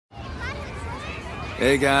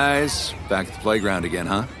Hey guys, back at the playground again,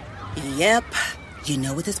 huh? Yep. You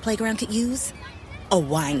know what this playground could use? A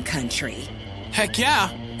wine country. Heck yeah,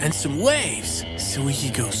 and some waves, so we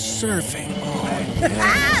could go surfing. Oh,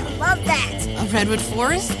 yeah. Love that. A redwood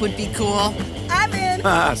forest would be cool. I'm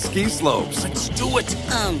in. Ski slopes. Let's do it.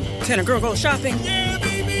 Can a girl go shopping? Yeah,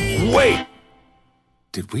 baby. Wait!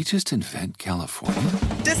 Did we just invent California?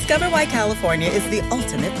 Discover why California is the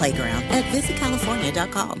ultimate playground at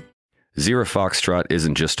visitcalifornia.com. Zero Foxtrot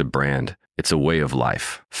isn't just a brand, it's a way of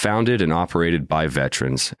life. Founded and operated by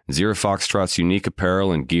veterans, Zero Foxtrot's unique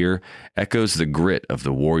apparel and gear echoes the grit of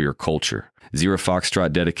the warrior culture. Zero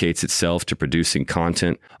Foxtrot dedicates itself to producing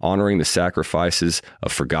content, honoring the sacrifices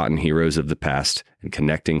of forgotten heroes of the past, and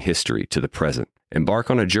connecting history to the present.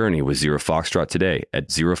 Embark on a journey with Zero Foxtrot today at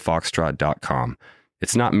zerofoxtrot.com.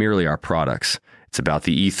 It's not merely our products, it's about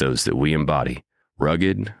the ethos that we embody.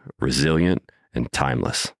 Rugged, resilient, and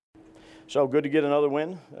timeless. So good to get another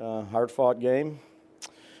win, hard-fought game.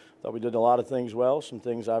 Thought we did a lot of things well, some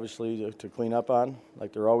things obviously to clean up on,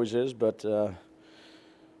 like there always is, but you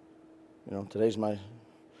know, today's my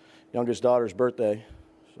youngest daughter's birthday,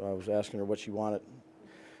 so I was asking her what she wanted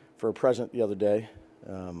for a present the other day,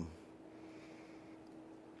 and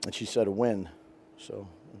she said a win. So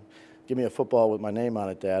give me a football with my name on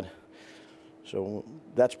it, Dad. So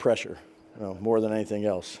that's pressure, you know, more than anything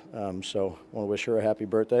else. So I want to wish her a happy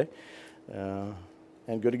birthday.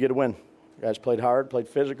 And good to get a win. You guys played hard, played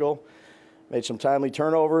physical, made some timely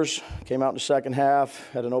turnovers, came out in the second half,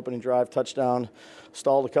 had an opening drive touchdown,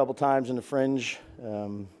 stalled a couple times in the fringe,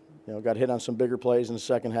 you know, got hit on some bigger plays in the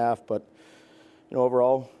second half, but, you know,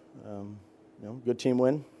 overall, you know, good team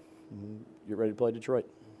win. And get ready to play Detroit.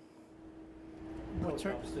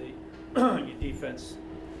 Obviously, your defense,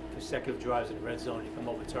 consecutive drives in the red zone, you come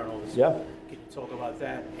up with turnovers. Yeah. Can you talk about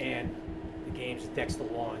that and the games that Dexter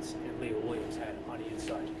Lawrence and Leo Williams had on the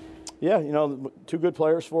inside? Yeah, you know, two good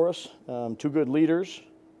players for us, two good leaders.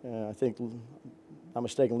 I think, I'm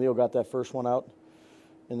mistaken, Leo got that first one out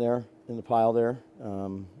in there, in the pile there.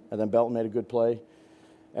 And then Belton made a good play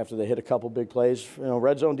after they hit a couple big plays. You know,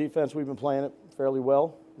 red zone defense, we've been playing it fairly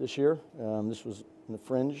well this year. This was in the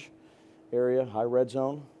fringe area, high red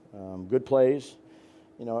zone. Good plays.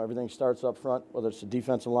 You know, everything starts up front, whether it's the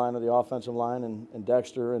defensive line or the offensive line, and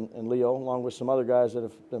Dexter and Leo, along with some other guys that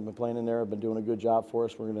have been playing in there, have been doing a good job for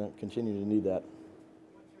us. We're going to continue to need that.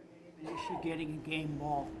 What's her name? Is she getting a game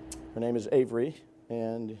ball? Her name is Avery,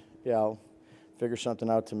 and, yeah, I'll figure something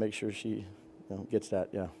out to make sure she, you know, gets that,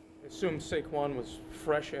 yeah. I assume Saquon was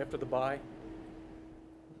fresh after the bye?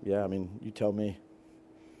 Yeah, I mean, you tell me.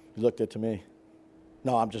 You looked it to me.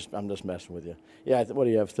 No, I'm just messing with you. Yeah, what do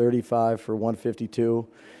you have? 35 for 152.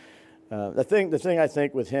 The thing I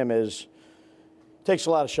think with him is, takes a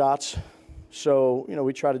lot of shots. So, you know,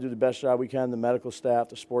 we try to do the best job we can. The medical staff,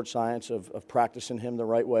 the sports science of practicing him the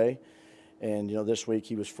right way. And, you know, this week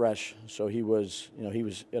he was fresh, so he was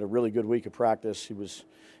at a really good week of practice. He was,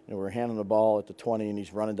 you know, we were handing the ball at the 20, and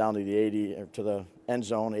he's running down to the 80 to the end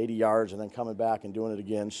zone, 80 yards, and then coming back and doing it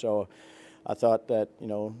again. So I thought that, you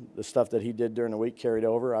know, the stuff that he did during the week carried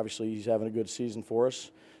over. Obviously, he's having a good season for us.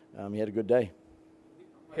 He had a good day.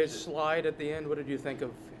 His slide at the end, what did you think of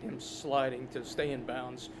him sliding to stay in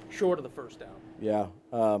bounds short of the first down? Yeah.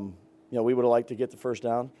 You know, we would have liked to get the first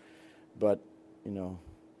down, but, you know,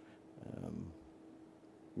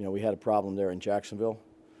 we had a problem there in Jacksonville.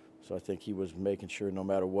 So I think he was making sure no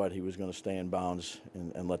matter what, he was going to stay in bounds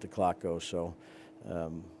and let the clock go. So,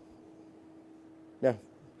 yeah.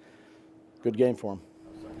 Good game for him.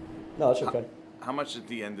 No, that's okay. How much at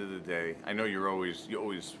the end of the day, I know you always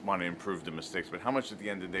want to improve the mistakes, but how much at the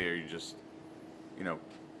end of the day are you just, you know,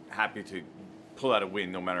 happy to pull out a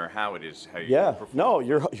win no matter how it is? How you perform? No,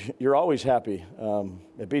 you're always happy.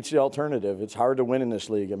 It beats the alternative. It's hard to win in this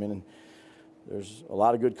league. I mean, there's a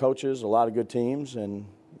lot of good coaches, a lot of good teams, and,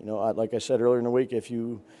 you know, like I said earlier in the week, if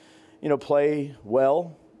you play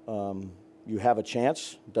well, you have a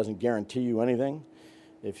chance. It doesn't guarantee you anything.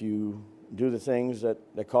 If you do the things that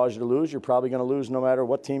cause you to lose, you're probably going to lose no matter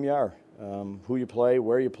what team you are, who you play,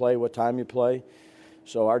 where you play, what time you play.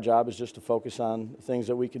 So our job is just to focus on things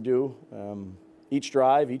that we can do each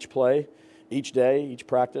drive, each play, each day, each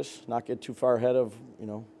practice, not get too far ahead of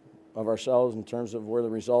ourselves in terms of where the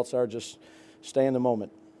results are, just stay in the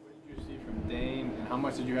moment. What did you see from Dane, and how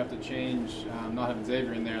much did you have to change, not having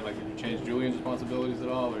Xavier in there? Like, did you change Julian's responsibilities at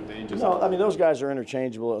all, or Dane just... No, I mean, those guys are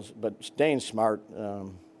interchangeable, but Dane's smart.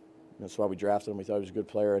 That's why we drafted him. We thought he was a good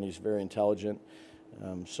player, and he's very intelligent.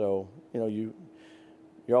 So, you know,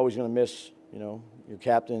 you're always going to miss, you know, your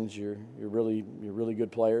captains, your really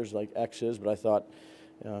good players like X is. But I thought,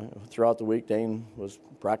 throughout the week, Dane was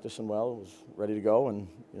practicing well, was ready to go, and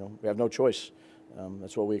we have no choice.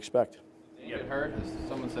 That's what we expect. Did he get hurt?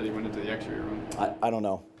 Someone said he went into the X-ray room. I don't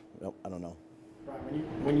know. Nope, I don't know.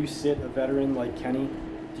 Brian, when you sit a veteran like Kenny,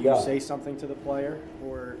 do you say something to the player,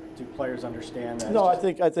 or do players understand that? No, I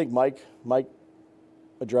think Mike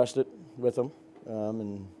addressed it with him,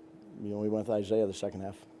 and we went with Isaiah the second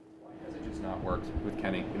half. Why has it just not worked with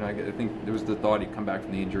Kenny? I think there was the thought he'd come back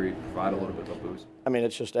from the injury, provide a little bit of a boost. I mean,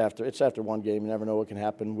 it's after one game. You never know what can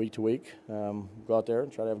happen week to week. Go out there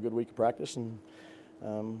and try to have a good week of practice and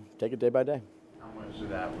take it day by day. How much of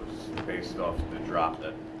that was based off the drop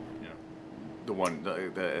that, the one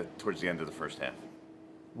towards the end of the first half?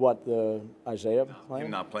 What, the Isaiah playing?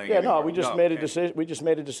 Him not playing. Yeah, anymore. no, we just made a decision. We just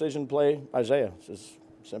made a decision to play Isaiah. It's as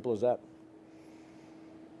simple as that.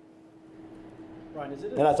 Brian,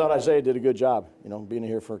 and I thought Isaiah did a good job, being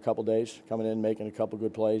here for a couple days, coming in, making a couple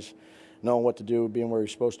good plays, knowing what to do, being where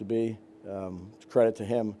he's supposed to be. It's credit to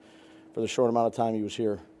him for the short amount of time he was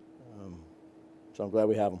here. So I'm glad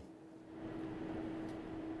we have him.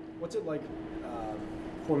 What's it like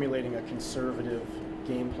formulating a conservative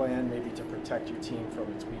game plan, maybe to protect your team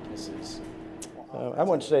from its weaknesses? I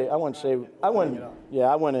wouldn't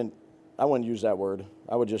use that word.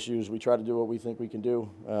 I would just use, we try to do what we think we can do,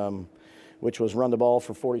 which was run the ball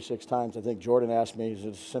for 46 times. I think Jordan asked me, is it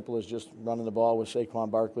as simple as just running the ball with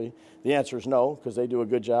Saquon Barkley? The answer is no, because they do a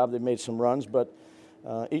good job. They've made some runs, but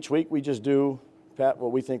each week we just do, Pat,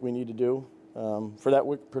 what we think we need to do for that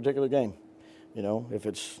particular game. If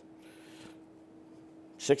it's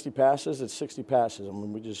 60 passes, it's 60 passes. I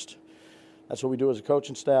mean, that's what we do as a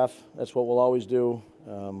coaching staff. That's what we'll always do.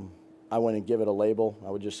 I wouldn't give it a label.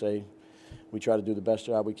 I would just say we try to do the best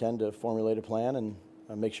job we can to formulate a plan and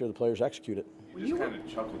make sure the players execute it. You just kind of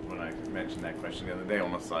chuckled when I mentioned that question the other day,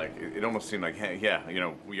 almost like, it almost seemed like, hey, yeah,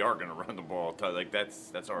 we are going to run the ball. Like,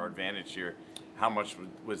 that's our advantage here. How much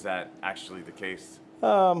was that actually the case?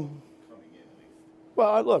 Well,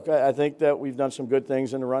 look, I think that we've done some good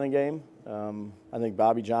things in the running game. I think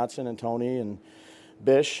Bobby Johnson and Tony and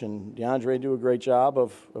Bish and DeAndre do a great job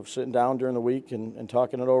of sitting down during the week and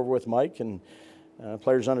talking it over with Mike, and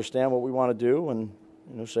players understand what we want to do. And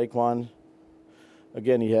Saquon,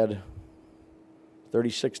 again, he had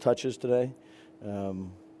 36 touches today.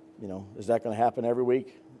 Is that going to happen every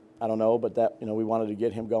week? I don't know, but that we wanted to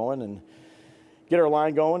get him going and get our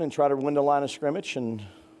line going and try to win the line of scrimmage. And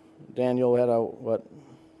Daniel had a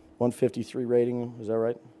 153 rating. Is that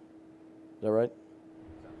right? Is that right?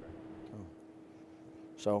 Oh.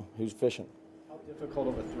 So he was efficient. How difficult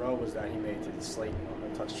of a throw was that he made to Slade on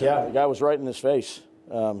the touchdown? Yeah, the guy was right in his face.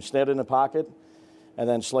 Snared in the pocket, and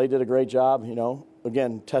then Slade did a great job.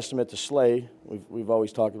 Again, testament to Slade. We've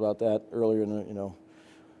always talked about that earlier in the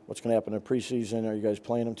what's going to happen in preseason. Are you guys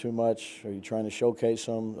playing him too much? Are you trying to showcase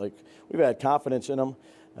him? Like, we've had confidence in him.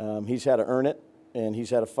 He's had to earn it, and he's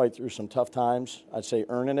had to fight through some tough times. I'd say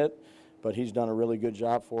earning it. But he's done a really good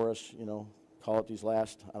job for us, call it these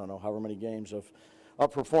last, I don't know, however many games of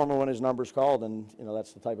performing when his number's called, and,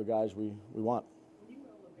 that's the type of guys we want. When you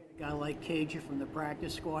elevate a guy like Cager from the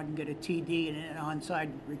practice squad and get a TD and an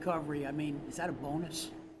onside recovery, I mean, is that a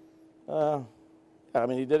bonus?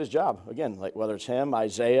 He did his job. Again, like whether it's him,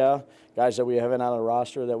 Isaiah, guys that we have on the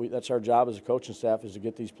roster, that's our job as a coaching staff, is to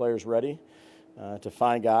get these players ready. To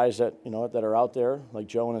find guys that that are out there like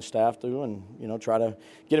Joe and his staff do, and try to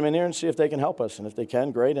get them in there and see if they can help us. And if they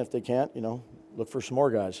can, great. And if they can't, look for some more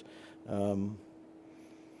guys.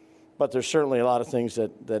 But there's certainly a lot of things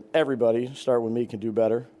that everybody, start with me, can do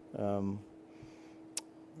better. But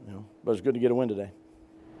it's good to get a win today.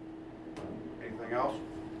 Anything else?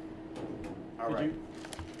 All right.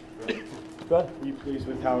 Go ahead. Were you pleased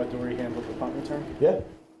with how Adoree handled the punt return? Yeah.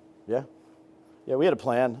 We had a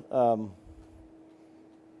plan.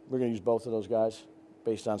 We're going to use both of those guys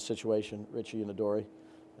based on situation, Richie and Adoree.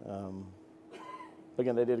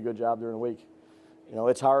 Again, they did a good job during the week.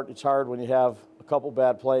 It's hard when you have a couple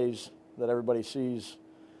bad plays that everybody sees.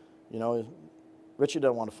 Richie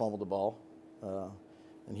doesn't want to fumble the ball,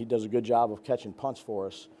 and he does a good job of catching punts for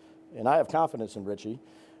us. And I have confidence in Richie.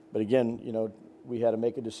 But again, we had to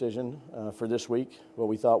make a decision for this week, what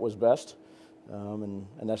we thought was best, and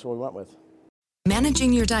that's what we went with.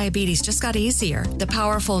 Managing your diabetes just got easier. The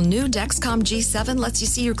powerful new Dexcom G7 lets you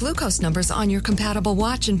see your glucose numbers on your compatible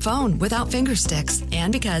watch and phone without finger sticks.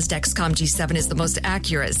 And because Dexcom G7 is the most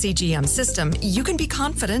accurate CGM system, you can be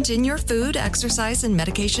confident in your food, exercise, and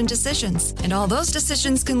medication decisions. And all those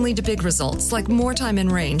decisions can lead to big results like more time in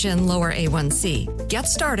range and lower A1C. Get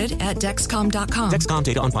started at Dexcom.com. Dexcom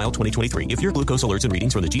data on file 2023. If your glucose alerts and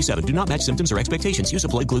readings from the G7 do not match symptoms or expectations, use a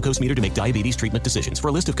blood glucose meter to make diabetes treatment decisions. For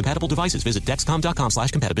a list of compatible devices, visit Dexcom.com.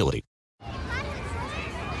 Capcom.com/compatibility.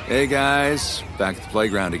 Hey guys, back at the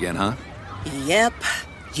playground again, huh? Yep.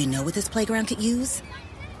 You know what this playground could use?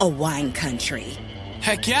 A wine country.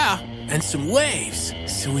 Heck yeah, and some waves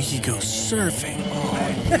so we could go surfing. Oh,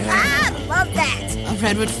 yeah. Love that. A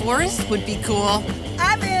redwood forest would be cool.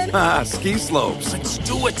 I'm in. Ski slopes. Let's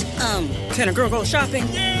do it. Can a girl go shopping?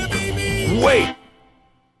 Yeah, baby. Wait!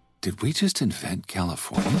 Did we just invent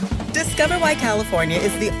California? Discover why California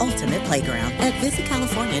is the ultimate playground at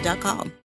visitcalifornia.com.